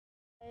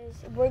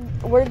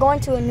We're going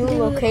to a new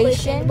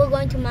location. We're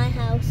going to my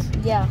house.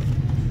 Yeah.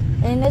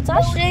 And it's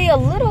actually a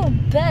little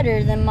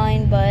better than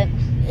mine, but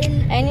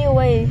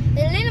anyway.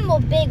 A little more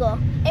bigger.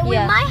 And we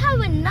Yeah. might have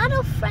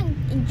another friend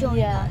join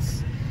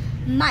us.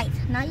 Might,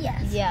 not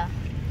yet. Yeah.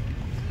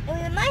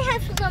 And we might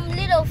have some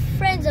little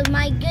friends of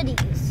my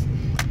goodies.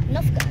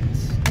 Enough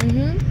guns.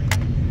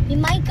 Mm-hmm. We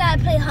might gotta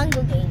play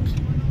Hunger Games.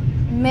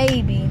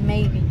 Maybe,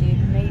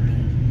 dude,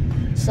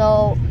 maybe.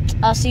 So,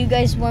 I'll see you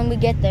guys when we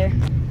get there.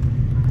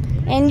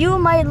 And you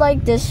might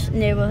like this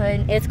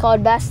neighborhood. It's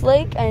called Bass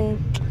Lake, and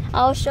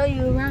I'll show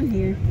you around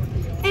here.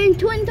 And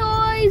Twin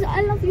Toys,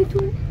 I love you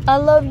too. I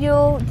love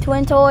you,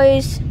 Twin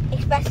Toys.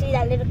 Especially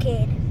that little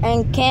kid.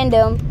 And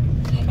Candom.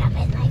 Candom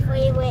is my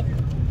favorite.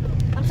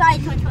 I'm sorry,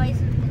 Twin Toys.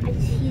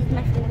 He's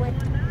my favorite.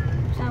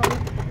 Sorry.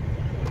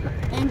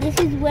 And this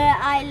is where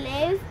I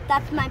live.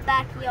 That's my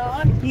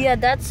backyard. Yeah,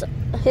 that's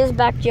his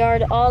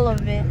backyard, all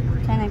of it.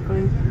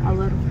 Technically, a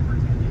little.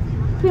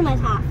 Pretty much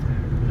half.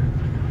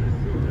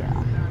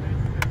 Yeah.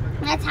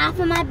 That's half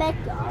of my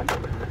backyard.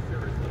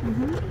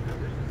 Mm-hmm.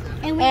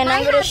 And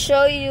I'm going to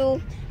show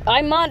you,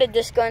 I modded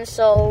this gun,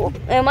 so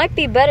it might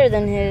be better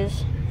than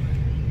his.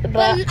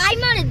 But I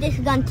modded this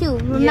gun too.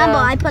 Remember, Yeah.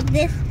 I put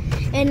this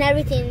and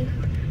everything.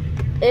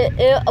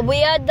 we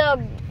had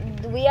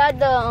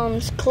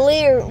the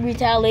clear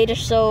retaliator,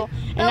 so,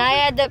 and I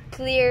had the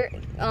clear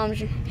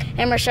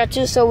hammer shot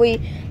too, so we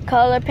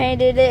color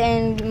painted it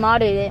and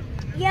modded it.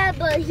 Yeah,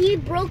 but he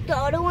broke the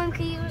other one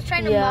because he was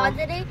trying to Yeah. mod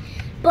it.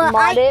 But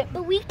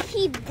But we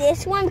keep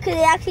this one because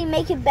it actually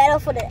make it better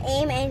for the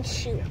aim and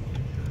shoot.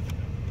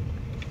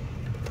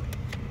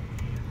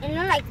 And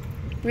then like,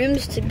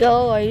 Rooms to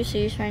go. Are you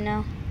serious right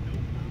now?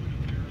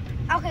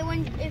 okay,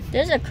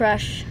 There's a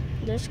crash.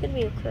 There's gonna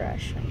be a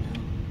crash right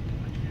now.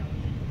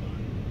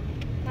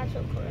 not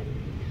so correct.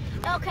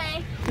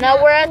 Okay.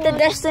 Now we're at the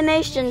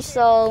destination,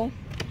 so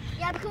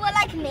Yeah, because we're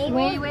like neighbors.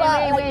 Wait,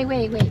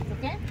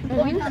 okay? We're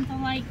going to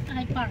like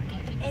Hyde Park.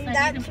 And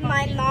that's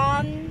my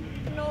mom.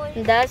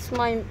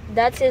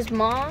 that's his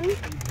mom.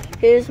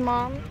 His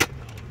mom.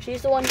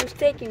 She's the one who's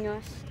taking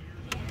us.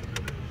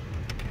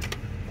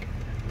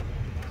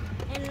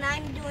 And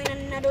I'm doing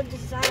another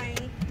design.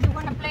 You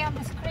want to play on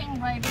the screen,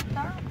 right,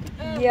 Victor?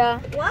 Yeah.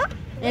 What?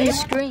 And the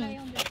Play screen.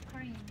 on the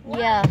screen.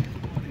 Yeah.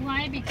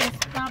 Why? Because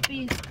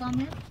Papi is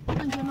coming.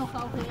 And you know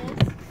how he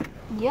is.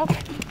 Yep.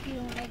 You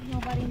don't like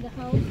nobody in the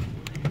house.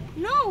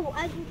 No,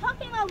 I'm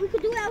talking about we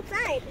could do it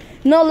outside.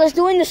 No, let's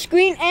do it in the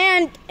screen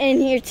and in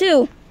here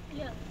too.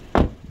 Yeah.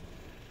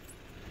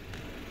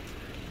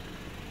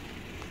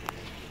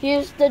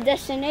 Here's the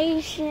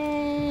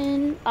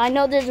destination. I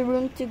know there's a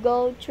room to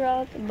go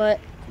truck, but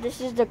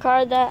this is the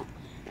car that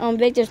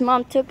Victor's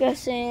mom took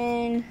us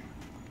in.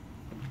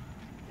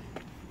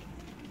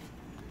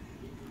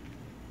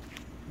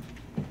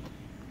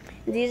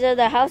 These are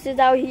the houses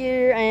out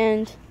here,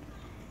 and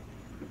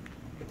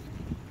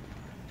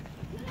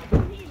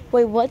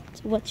wait,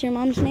 what's your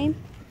mom's name?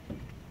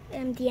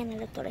 Diana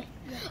Lectore.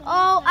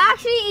 Oh,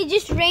 actually, it's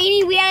just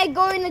rainy. We had to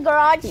go in the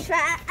garage.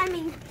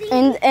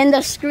 And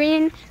the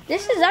screen.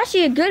 This is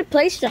actually a good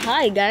place to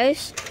hide,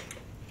 guys.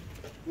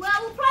 Well,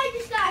 we'll probably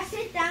just gotta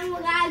sit down.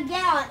 We gotta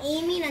get on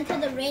aiming until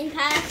the rain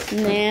passes.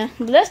 Nah,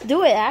 let's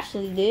do it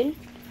actually, dude.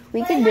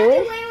 We can do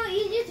it. Way more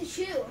easier to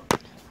shoot.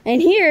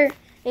 And here,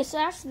 it's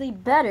actually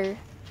better.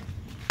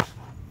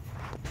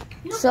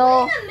 You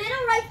So- put it in the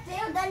middle right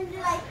there,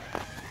 then like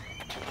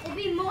it'd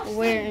be more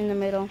Where safe, in the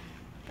middle?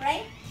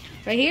 right?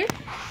 Right here?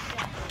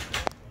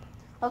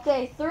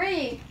 Okay,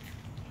 3,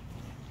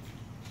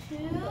 2,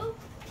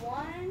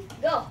 1,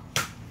 go.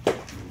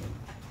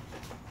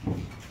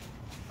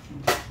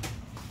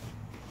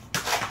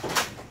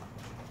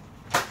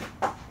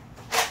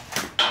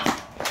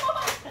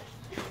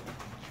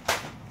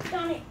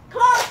 Don't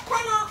close,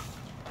 time out.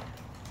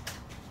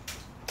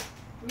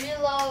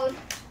 Reload.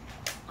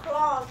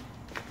 Close.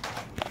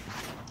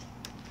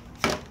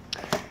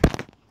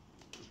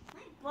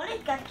 My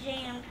bullet got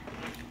jammed.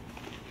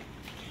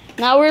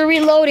 Now we're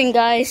reloading,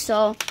 guys,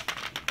 so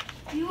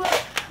We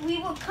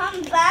will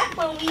come back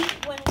when we'll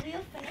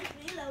finish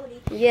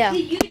reloading. yeah.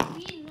 We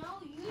know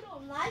you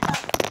don't like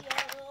us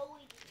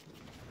reloading.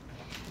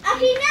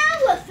 Okay, now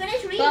we'll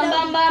finish reloading.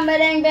 Bam bam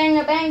bam bang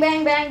bang bang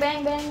bang bang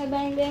bang bang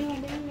bang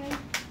bang bang bang.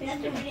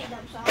 That's a really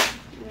dumb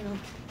song.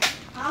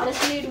 I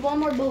just need one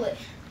more bullet.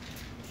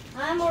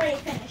 I'm already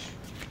finished.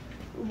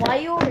 Why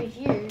you over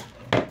here?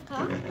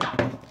 Huh?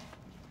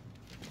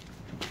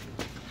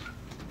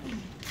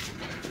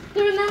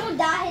 You remember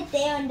that hit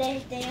there and that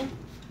hit there?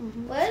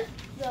 Where's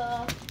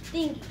the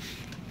thingy?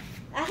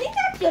 I think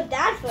that's your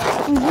dad's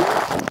phone.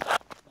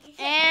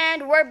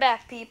 And we're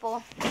back,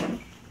 people.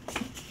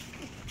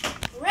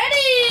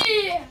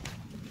 Ready!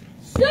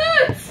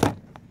 Set!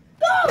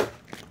 Go!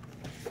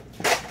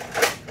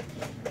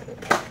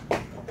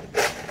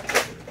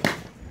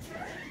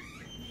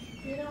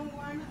 You don't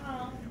want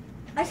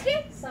Ice cream?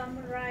 some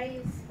rice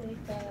with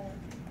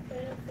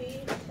little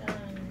fish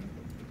and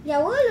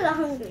Yeah, we're a little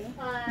hungry.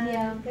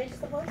 Yeah.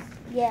 vegetables?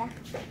 Yeah.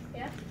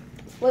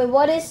 Wait,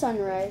 what is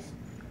sunrise?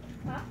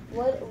 Huh?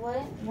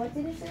 What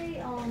did it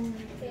say?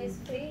 It's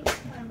fish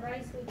and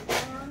rice with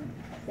corn.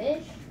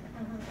 Fish?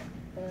 Uh-huh.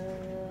 I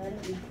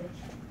don't eat fish.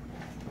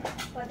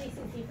 But this is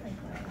different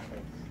kind of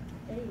fish.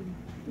 Hey.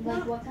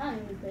 Like what kind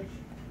of fish?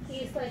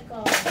 It's like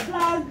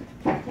Plug.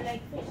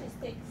 like fish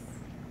sticks.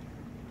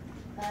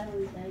 I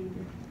don't eat that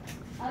either.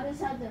 I'll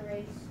just have the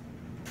rice.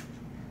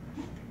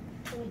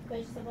 With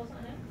vegetables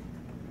on it.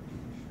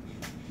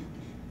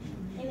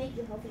 It makes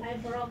you healthy.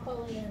 Like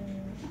broccoli and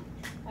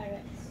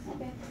carrots.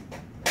 Okay.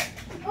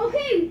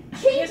 Okay, You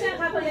change can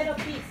have a the little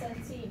piece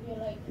and see if you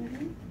like it.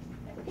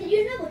 Can you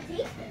never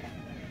taste it?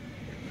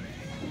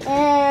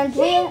 And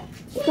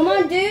come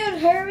on, dude,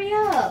 hurry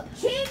up.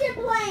 Change the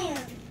plan.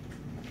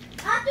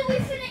 After we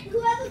finish,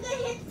 whoever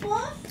gets hit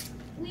first,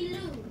 we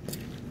lose.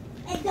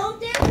 And don't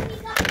dare when you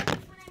got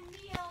when I'm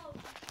real.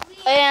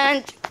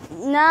 And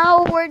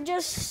now we're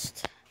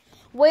just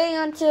waiting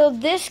until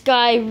this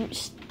guy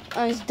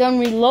is done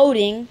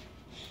reloading.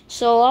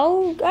 So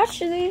I'll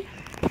actually.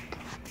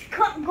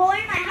 Go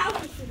in my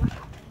house and see what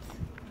happens.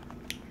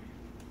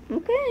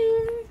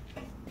 Okay.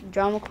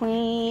 Drama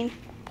queen.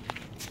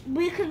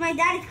 Because my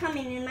dad is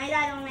coming, and my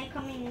dad don't like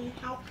coming in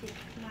houses.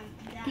 My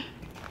dad.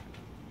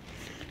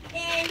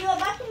 And you're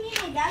about to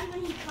meet my dad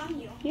when he comes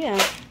here. Yeah.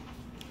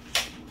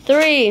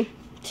 3,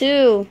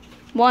 2,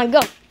 1, go.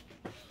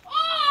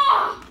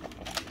 Oh!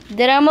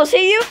 Did I almost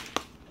hit you?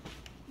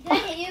 Did I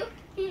hit you?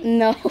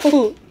 No.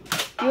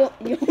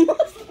 You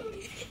almost.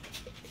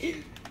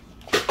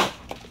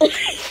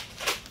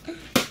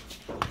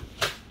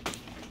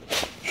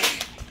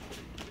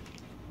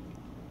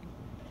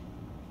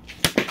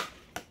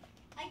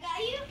 I got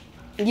you?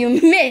 You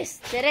missed.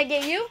 Did I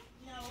get you?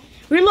 No.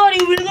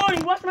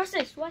 Reloading. Watch my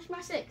 6.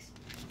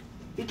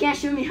 You can't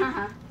shoot me,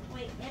 haha.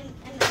 Wait, and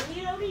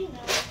reloading?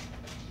 No.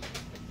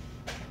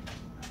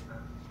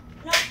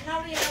 No,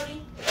 not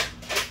reloading.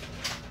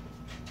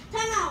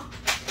 Time out.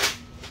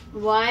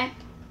 Why?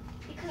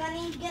 Because I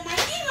need to get my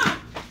thing on.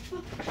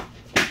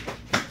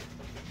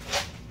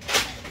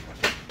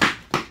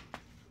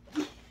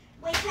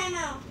 Wait, time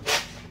out.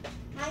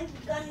 My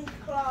gun is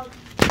clogged.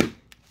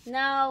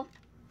 Now,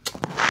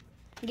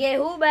 get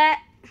who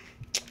back?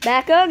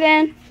 Back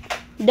again.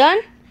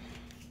 Done?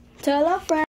 Tell a friend.